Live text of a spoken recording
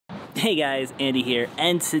Hey guys, Andy here,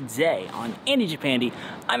 and today on AndyJapandy,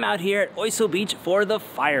 I'm out here at Oiso Beach for the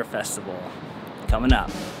Fire Festival. Coming up.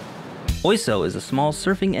 Oiso is a small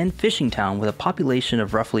surfing and fishing town with a population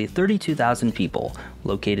of roughly 32,000 people,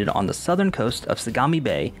 located on the southern coast of Sagami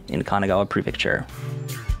Bay in Kanagawa Prefecture.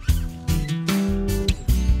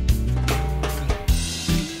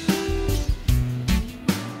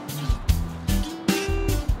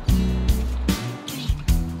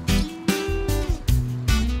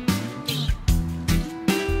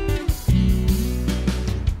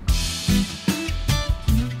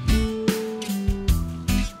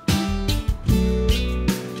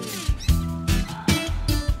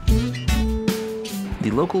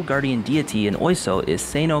 The local guardian deity in Oiso is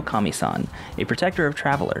Seino Kamisan, a protector of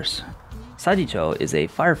travelers. Sagicho is a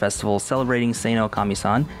fire festival celebrating Seino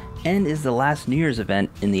Kamisan and is the last New Year's event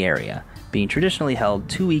in the area, being traditionally held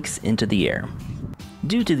 2 weeks into the year.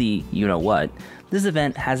 Due to the you-know-what, this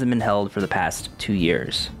event hasn't been held for the past 2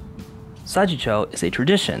 years. Sagicho is a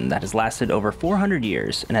tradition that has lasted over 400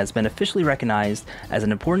 years and has been officially recognized as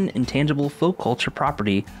an important intangible folk culture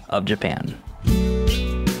property of Japan.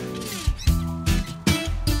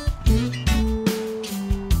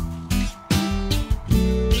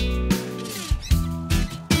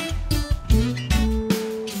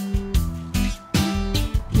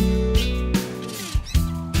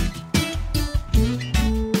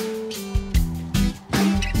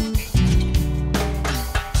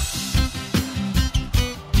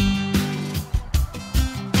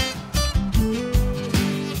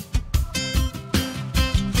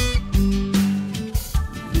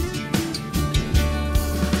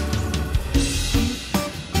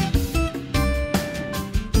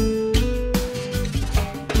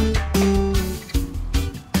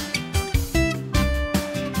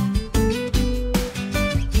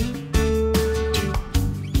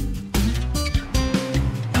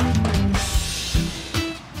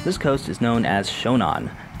 This coast is known as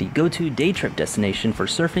Shonan, the go-to day trip destination for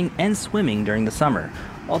surfing and swimming during the summer,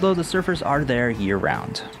 although the surfers are there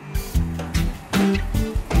year-round.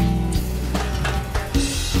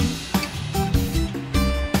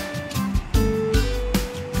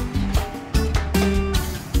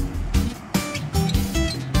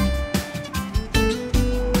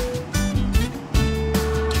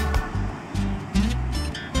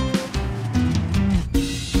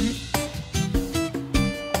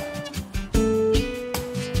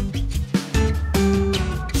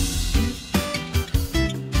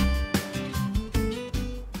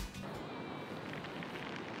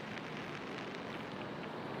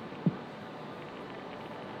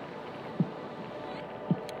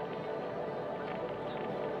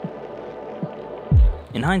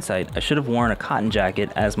 In hindsight, I should have worn a cotton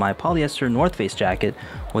jacket as my polyester North Face jacket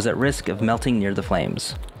was at risk of melting near the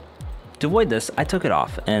flames. To avoid this, I took it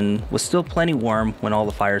off and was still plenty warm when all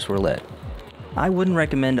the fires were lit. I wouldn't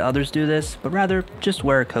recommend others do this, but rather just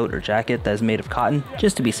wear a coat or jacket that is made of cotton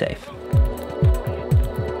just to be safe.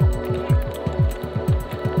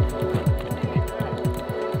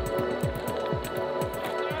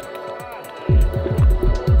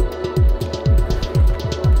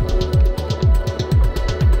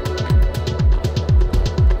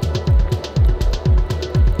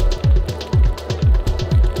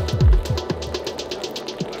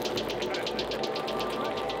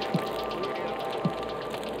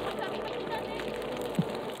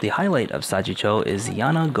 The highlight of Sagicho is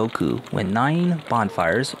yanna-gokko, when 9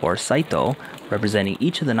 bonfires, or saito, representing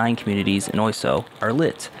each of the 9 communities in Oiso, are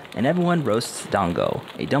lit, and everyone roasts dango,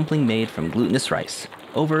 a dumpling made from glutinous rice,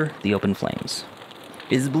 over the open flames.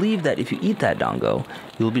 It is believed that if you eat that dango,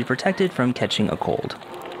 you will be protected from catching a cold.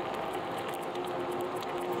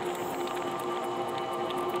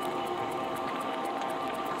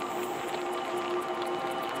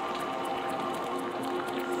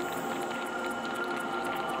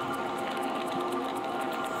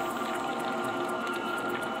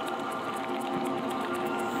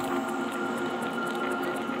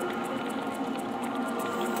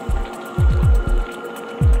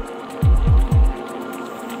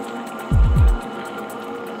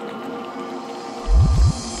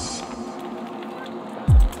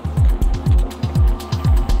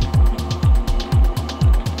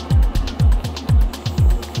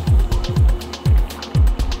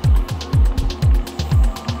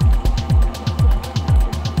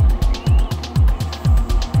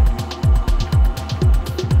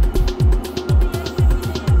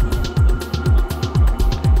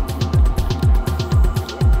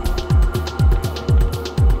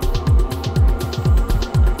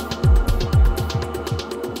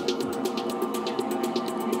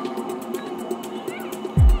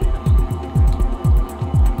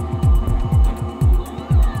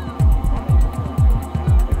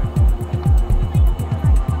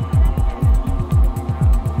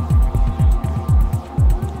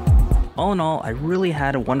 All in all, I really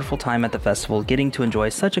had a wonderful time at the festival getting to enjoy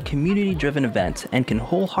such a community-driven event and can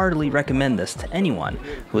wholeheartedly recommend this to anyone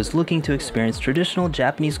who is looking to experience traditional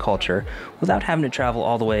Japanese culture without having to travel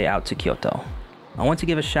all the way out to Kyoto. I want to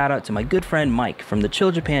give a shout out to my good friend Mike from the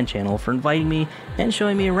Chill Japan channel for inviting me and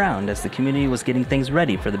showing me around as the community was getting things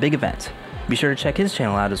ready for the big event. Be sure to check his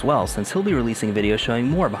channel out as well, since he'll be releasing a video showing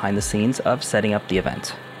more behind the scenes of setting up the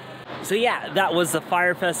event. So yeah, that was the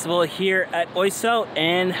Fire Festival here at Oiso,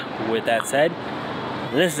 and with that said,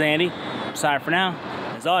 this is Andy. Sorry for now.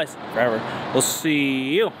 As always, forever. We'll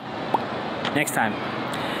see you next time.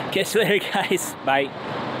 Catch you later, guys. Bye.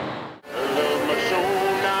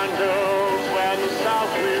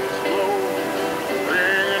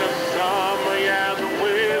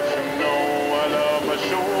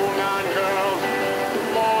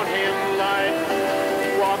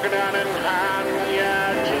 Down in hand.